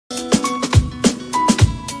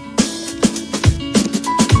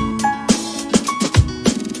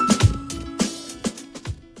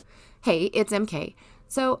Hey, it's MK.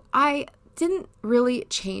 So I didn't really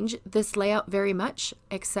change this layout very much,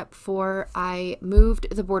 except for I moved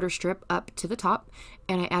the border strip up to the top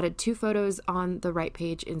and I added 2 photos on the right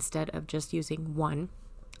page instead of just using one.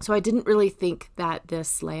 So I didn't really think that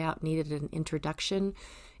this layout needed an introduction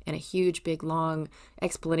and a huge, big, long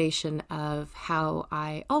explanation of how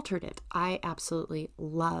I altered it. I absolutely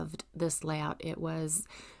loved this layout. It was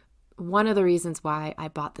one of the reasons why I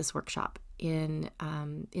bought this workshop in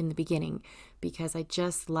the beginning, because I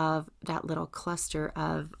just love that little cluster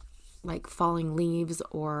of like falling leaves,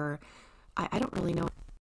 or I don't really know.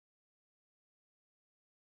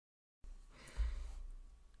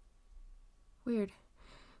 Weird.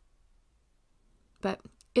 But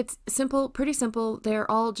it's simple, pretty simple. They're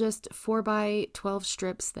all just 4x12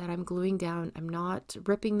 strips that I'm gluing down. I'm not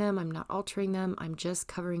ripping them. I'm not altering them. I'm just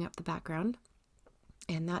covering up the background.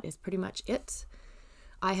 And that is pretty much it.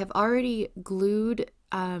 I have already glued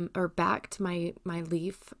or backed my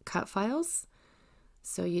leaf cut files.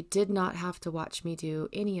 So you did not have to watch me do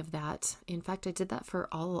any of that. In fact, I did that for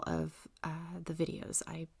all of the videos.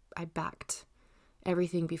 I backed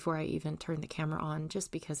everything before I even turned the camera on,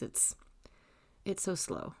 just because it's so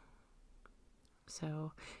slow.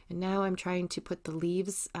 So, and now I'm trying to put the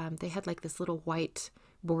leaves. They had like this little white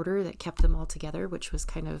border that kept them all together, which was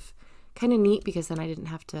kind of neat, because then I didn't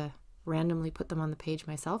have to randomly put them on the page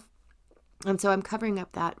myself. And so I'm covering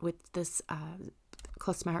up that with this,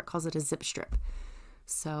 close to my heart calls it a zip strip.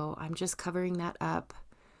 So I'm just covering that up,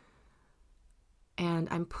 and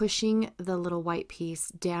I'm pushing the little white piece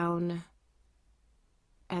down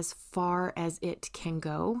as far as it can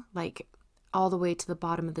go, like all the way to the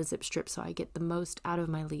bottom of the zip strip, so I get the most out of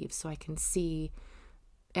my leaves, so I can see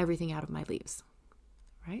everything out of my leaves,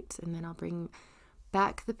 right? And then I'll bring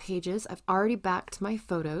back the pages. I've already backed my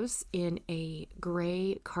photos in a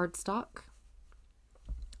gray cardstock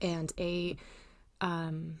and a,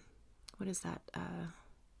 what is that?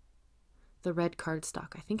 The red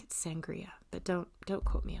cardstock. I think it's sangria, but don't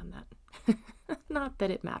quote me on that. Not that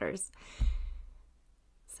it matters.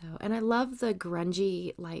 So, and I love the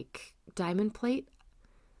grungy like diamond plate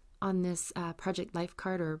on this Project Life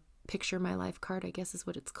card, or Picture My Life card, I guess is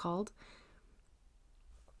what it's called.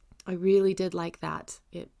 I really did like that.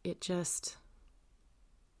 It just,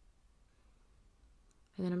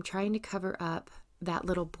 and then I'm trying to cover up that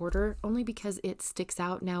little border only because it sticks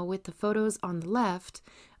out. Now with the photos on the left,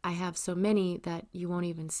 I have so many that you won't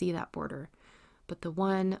even see that border. But the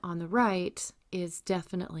one on the right is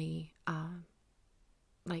definitely,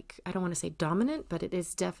 like, I don't want to say dominant, but it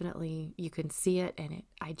is definitely, you can see it, and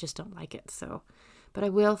I just don't like it. So, but I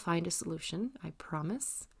will find a solution, I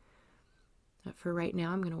promise. But for right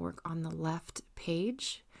now, I'm going to work on the left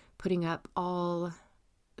page, putting up all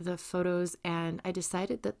the photos, and I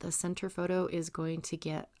decided that the center photo is going to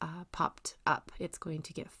get popped up. It's going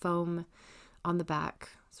to get foam on the back.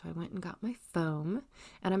 So I went and got my foam,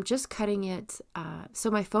 and I'm just cutting it.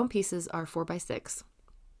 So my foam pieces are 4x6,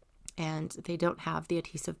 and they don't have the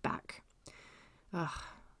adhesive back. Ugh.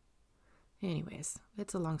 Anyways,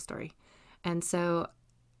 it's a long story. And so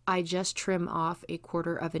I just trim off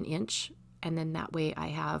 1/4 of an inch, and then that way I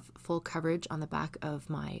have full coverage on the back of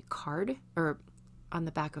my card, or on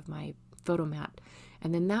the back of my photo mat.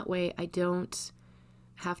 And then that way I don't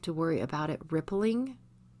have to worry about it rippling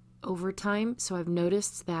over time. So I've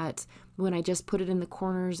noticed that when I just put it in the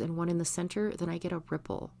corners and one in the center, then I get a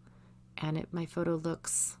ripple, and my photo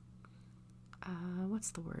looks,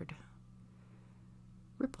 what's the word?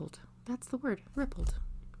 Rippled. That's the word, rippled.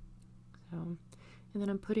 So, and then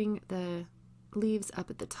I'm putting the leaves up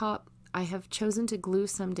at the top. I have chosen to glue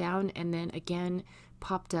some down, and then again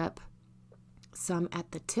popped up some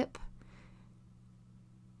at the tip.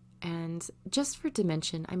 And just for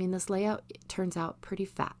dimension, I mean, this layout turns out pretty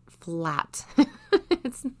flat.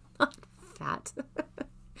 It's not fat.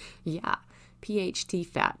 Yeah, PHT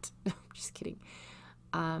fat. Just kidding.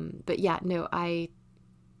 But yeah, no,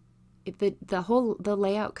 the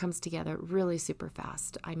layout comes together really super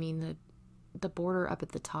fast. I mean, the border up at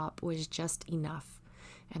the top was just enough.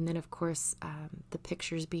 And then of course, the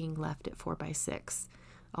pictures being left at 4x6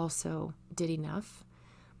 also did enough.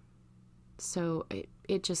 So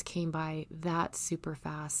it just came by that super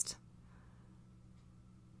fast.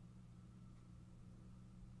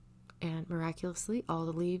 And miraculously, all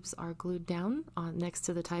the leaves are glued down on next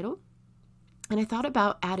to the title. And I thought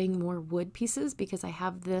about adding more wood pieces, because I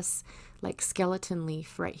have this like skeleton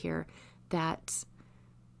leaf right here that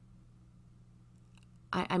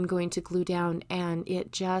I'm going to glue down, and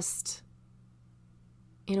it just,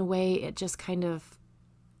 in a way, it just kind of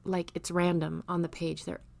like it's random on the page.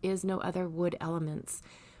 There is no other wood elements,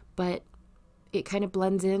 but it kind of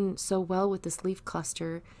blends in so well with this leaf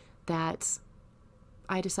cluster that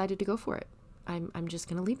I decided to go for it. I'm just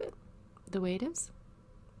going to leave it the way it is.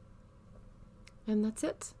 And that's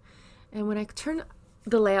it. And when I turn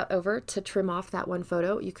the layout over to trim off that one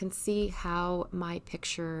photo, you can see how my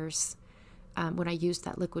pictures, when I used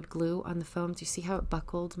that liquid glue on the foams, you see how it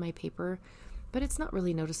buckled my paper, but it's not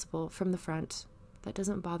really noticeable from the front. That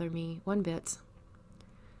doesn't bother me one bit.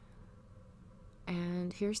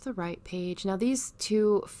 And here's the right page. Now these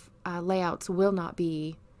two layouts will not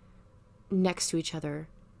be next to each other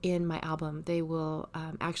in my album. They will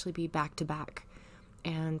actually be back to back.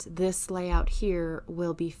 And this layout here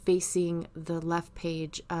will be facing the left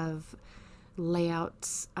page of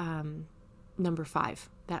layouts number 5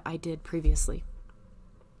 that I did previously.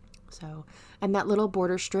 So, and that little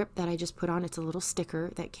border strip that I just put on, it's a little sticker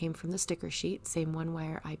that came from the sticker sheet, same one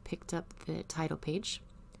where I picked up the title page.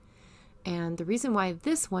 And the reason why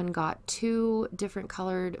this one got 2 different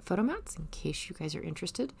colored photo mats, in case you guys are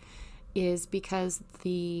interested, is because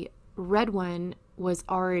the red one was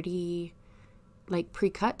already like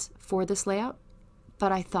pre-cut for this layout,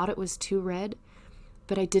 but I thought it was too red,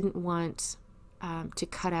 but I didn't want to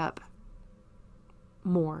cut up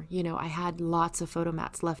more. You know, I had lots of photo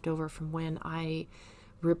mats left over from when I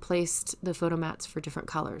replaced the photo mats for different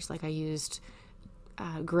colors. Like I used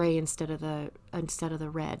gray instead of the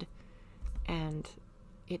red, and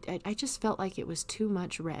I just felt like it was too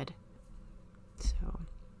much red. So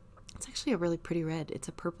it's actually a really pretty red. It's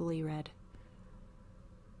a purpley red.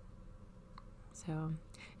 So,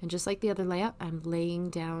 and just like the other layout, I'm laying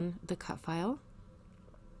down the cut file.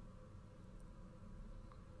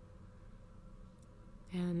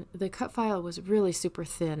 And the cut file was really super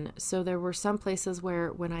thin, so there were some places where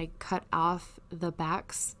when I cut off the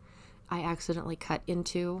backs, I accidentally cut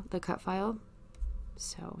into the cut file.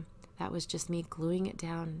 So that was just me gluing it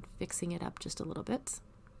down and fixing it up just a little bit.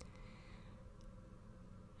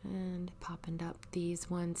 And popping up these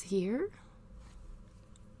ones here.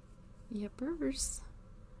 Yepers.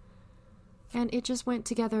 And it just went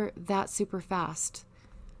together that super fast.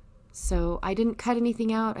 So I didn't cut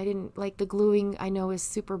anything out. I didn't like the gluing. I know is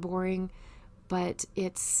super boring, but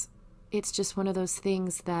it's just one of those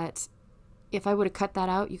things that if I would have cut that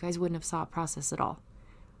out, you guys wouldn't have saw a process at all.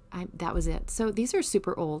 That was it. So these are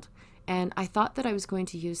super old, and I thought that I was going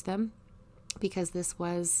to use them because this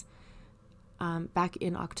was back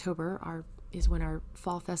in October is when our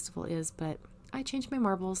fall festival is, but I changed my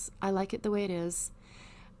marbles. I like it the way it is.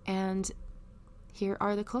 And here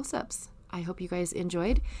are the close-ups. I hope you guys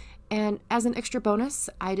enjoyed. And as an extra bonus,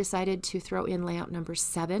 I decided to throw in layout number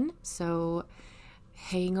 7. So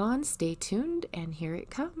hang on, stay tuned, and here it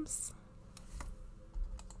comes.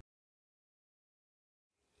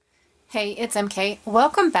 Hey, it's MK.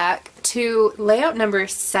 Welcome back to layout number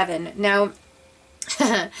 7. Now,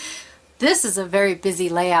 this is a very busy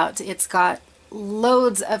layout. It's got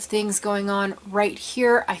loads of things going on right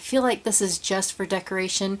here. I feel like this is just for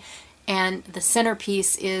decoration, and the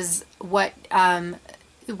centerpiece is what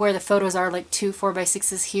where the photos are, like 2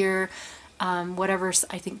 4x6s here, whatever,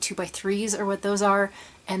 I think 2x3s are what those are,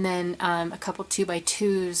 and then a couple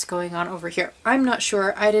 2x2s going on over here. I'm not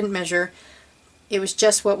sure, I didn't measure. It was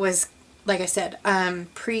just what was, like I said,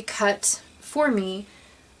 pre-cut for me.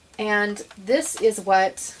 And this is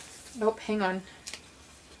what, oh, hang on,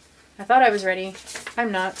 I thought I was ready.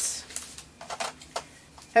 I'm not.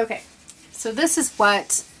 Okay, so this is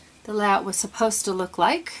what the layout was supposed to look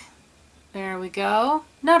like. There we go.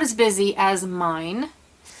 Not as busy as mine.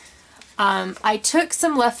 I took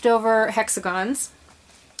some leftover hexagons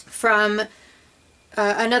from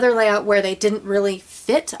another layout where they didn't really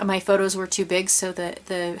fit. My photos were too big, so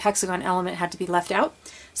the hexagon element had to be left out.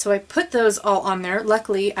 So I put those all on there.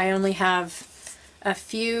 Luckily, I only have a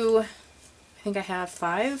few, I think I have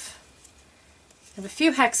 5. I have a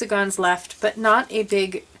few hexagons left, but not a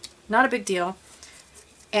big deal.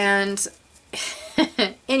 And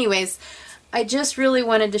anyways, I just really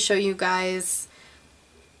wanted to show you guys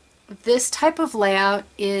this type of layout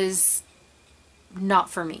is not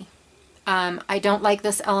for me. I don't like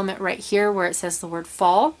this element right here where it says the word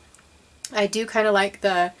fall. I do kind of like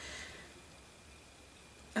the,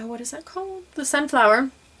 oh, what is that called? The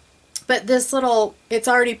sunflower. But this little, it's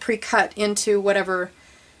already pre-cut into whatever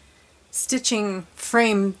stitching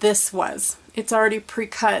frame this was. It's already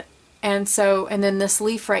pre-cut, and so, and then this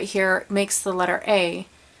leaf right here makes the letter A,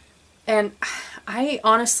 and I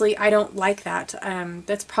honestly don't like that.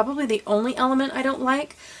 That's probably the only element I don't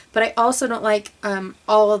like, but I also don't like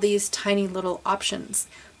all of these tiny little options.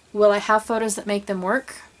 Will I have photos that make them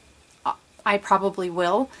work? I probably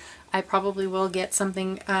will. I probably will get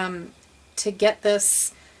something to get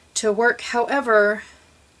this to work. However,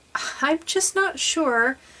 I'm just not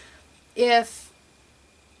sure if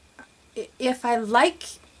I like,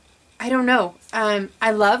 I don't know.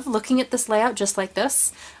 I love looking at this layout just like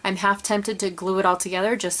this. I'm half tempted to glue it all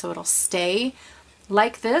together just so it'll stay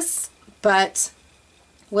like this, but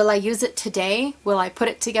will I use it today? Will I put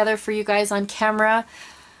it together for you guys on camera?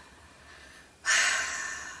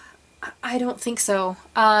 I don't think so.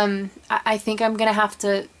 I think I'm gonna have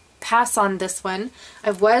to pass on this one.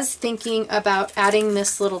 I was thinking about adding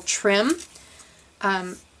this little trim,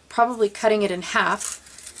 probably cutting it in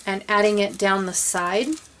half and adding it down the side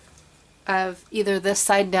of either this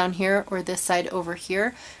side down here or this side over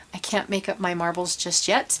here. I can't make up my marbles just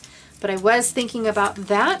yet, but I was thinking about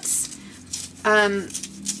that.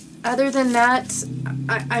 Other than that,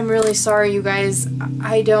 I'm really sorry, you guys.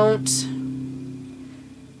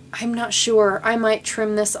 I'm not sure. I might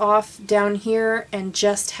trim this off down here and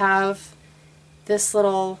just have this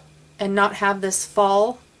little, and not have this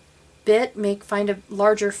fall bit, find a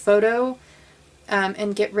larger photo,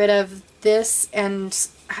 and get rid of this. And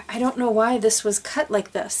I don't know why this was cut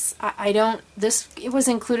like this. It was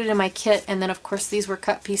included in my kit, and then of course these were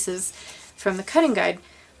cut pieces from the cutting guide.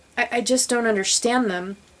 I just don't understand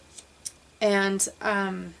them. And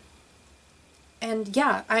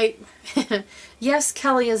yeah, yes,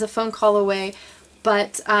 Kelly is a phone call away,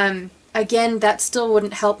 but again, that still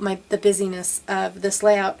wouldn't help the busyness of this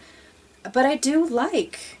layout. But I do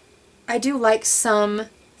like some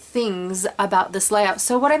things about this layout.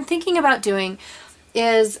 So what I'm thinking about doing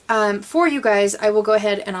is, for you guys, I will go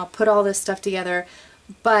ahead and I'll put all this stuff together,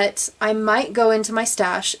 but I might go into my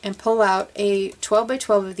stash and pull out a 12 by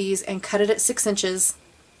 12 of these and cut it at 6 inches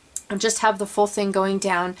and just have the full thing going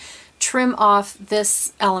down, trim off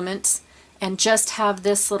this element, and just have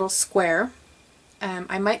this little square.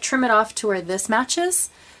 I might trim it off to where this matches,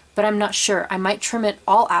 but I'm not sure. I might trim it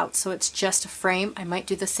all out so it's just a frame. I might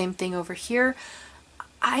do the same thing over here.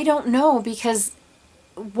 I don't know, because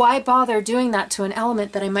why bother doing that to an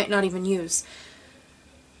element that I might not even use?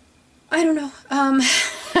 I don't know.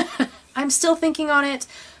 I'm still thinking on it.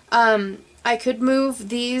 I could move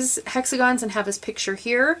these hexagons and have this picture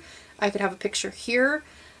here. I could have a picture here,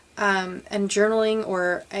 and journaling,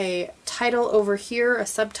 or a title over here, a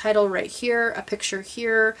subtitle right here, a picture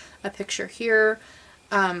here, a picture here.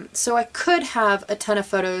 So I could have a ton of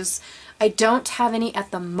photos. I don't have any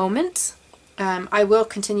at the moment. I will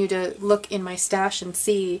continue to look in my stash and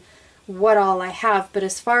see what all I have, but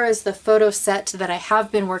as far as the photo set that I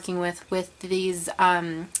have been working with these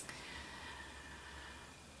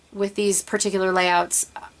particular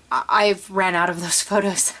layouts, I've ran out of those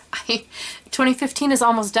photos. 2015 is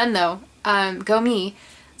almost done though. Go me.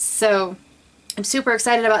 So I'm super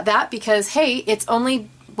excited about that because, hey, it's only,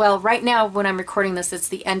 well, right now when I'm recording this, it's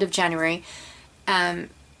the end of January. And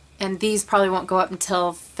these probably won't go up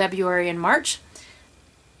until February or March,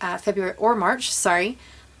 sorry.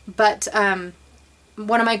 But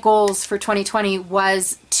one of my goals for 2020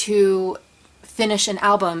 was to finish an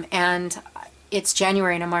album, and it's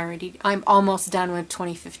January and I'm almost done with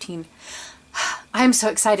 2015. I'm so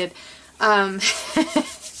excited.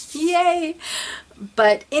 Yay!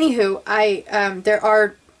 But anywho, there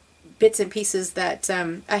are bits and pieces that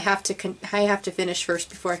I have to finish first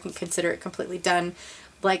before I can consider it completely done,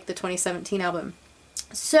 like the 2017 album.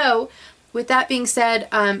 So with that being said,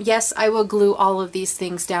 yes, I will glue all of these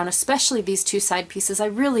things down, especially these two side pieces. I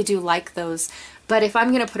really do like those. But if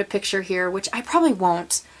I'm going to put a picture here, which I probably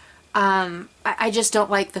won't, I just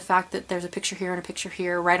don't like the fact that there's a picture here and a picture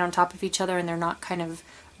here right on top of each other and they're not kind of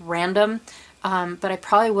random. But I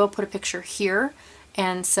probably will put a picture here,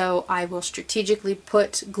 and so I will strategically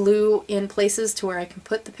put glue in places to where I can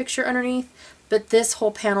put the picture underneath. But this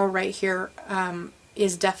whole panel right here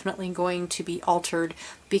is definitely going to be altered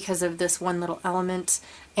because of this one little element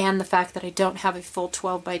and the fact that I don't have a full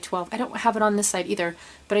 12 by 12. I don't have it on this side either,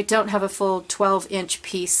 but I don't have a full 12-inch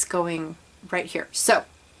piece going right here. So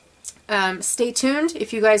stay tuned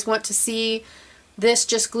if you guys want to see this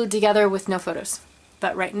just glued together with no photos.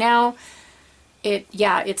 But right now,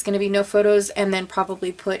 it's going to be no photos, and then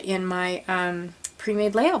probably put in my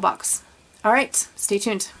pre-made layout box. All right, stay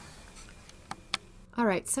tuned. All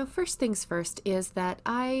right, so first things first is that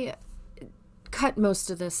I cut most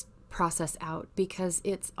of this process out because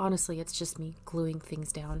honestly, it's just me gluing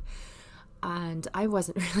things down. And I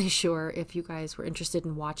wasn't really sure if you guys were interested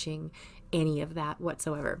in watching any of that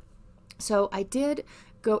whatsoever. So I did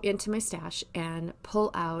go into my stash and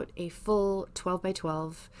pull out a full 12 by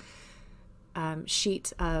 12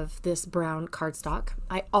 sheet of this brown cardstock.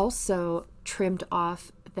 I also trimmed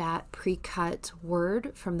off that pre-cut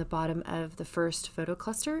word from the bottom of the first photo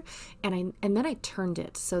cluster, and then I turned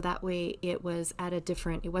it so that way it was at a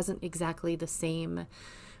different, it wasn't exactly the same,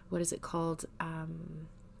 what is it called,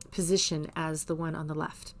 position as the one on the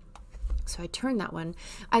left. So I turned that one.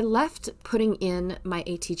 I left putting in my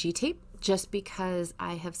ATG tape just because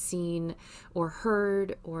I have seen or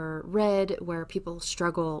heard or read where people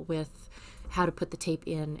struggle with how to put the tape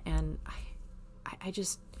in, and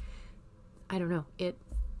I don't know,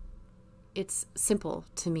 it's simple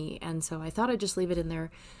to me, and so I thought I'd just leave it in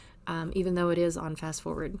there, even though it is on fast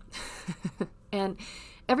forward. And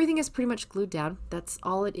everything is pretty much glued down. That's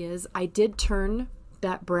all it is. I did turn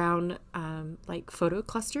that brown like photo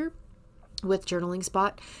cluster with journaling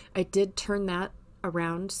spot. I did turn that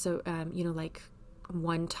around, so you know, like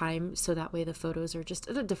one time, so that way the photos are just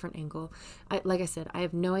at a different angle. Like I said, I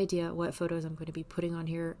have no idea what photos I'm going to be putting on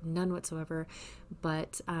here, none whatsoever,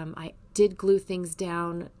 but I did glue things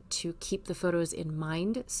down to keep the photos in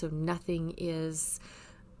mind so nothing is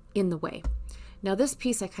in the way. Now this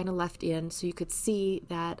piece I kind of left in so you could see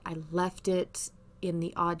that I left it in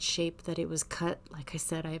the odd shape that it was cut. Like I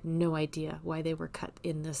said, I have no idea why they were cut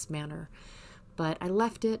in this manner, but I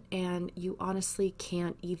left it, and you honestly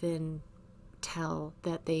can't even tell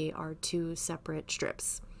that they are two separate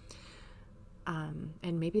strips.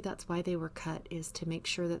 And maybe that's why they were cut, is to make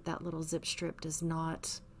sure that that little zip strip does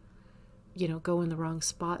not, you know, go in the wrong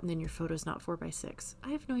spot and then your photo's not 4x6. I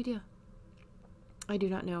have no idea. I do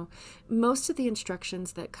not know. Most of the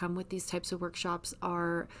instructions that come with these types of workshops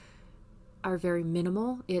are very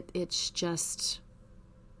minimal. It's just,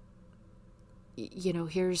 you know,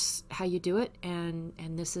 here's how you do it, and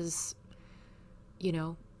this is, you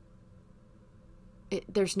know,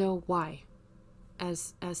 there's no why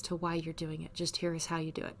as to why you're doing it. Just here is how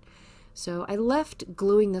you do it. So I left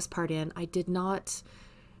gluing this part in. I did not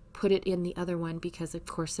put it in the other one because of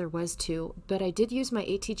course there was two, but I did use my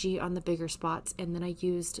ATG on the bigger spots, and then I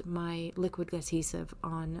used my liquid adhesive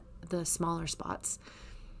on the smaller spots.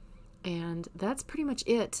 And that's pretty much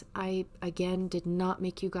it. I, again, did not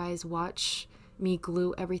make you guys watch me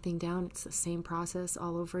glue everything down. It's the same process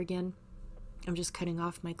all over again. I'm just cutting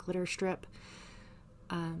off my glitter strip,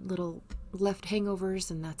 little left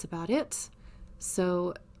hangovers, and that's about it.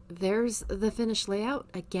 So there's the finished layout.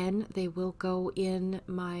 Again, they will go in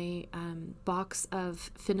my box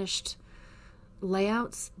of finished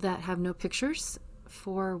layouts that have no pictures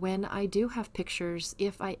for when I do have pictures.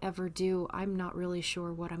 If I ever do, I'm not really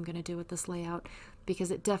sure what I'm going to do with this layout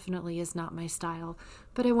because it definitely is not my style,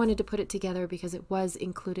 but I wanted to put it together because it was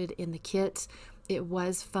included in the kit. It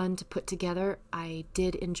was fun to put together. I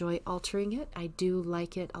did enjoy altering it. I do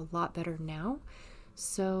like it a lot better now.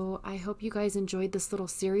 So I hope you guys enjoyed this little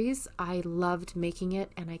series. I loved making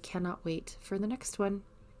it, and I cannot wait for the next one.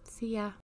 See ya.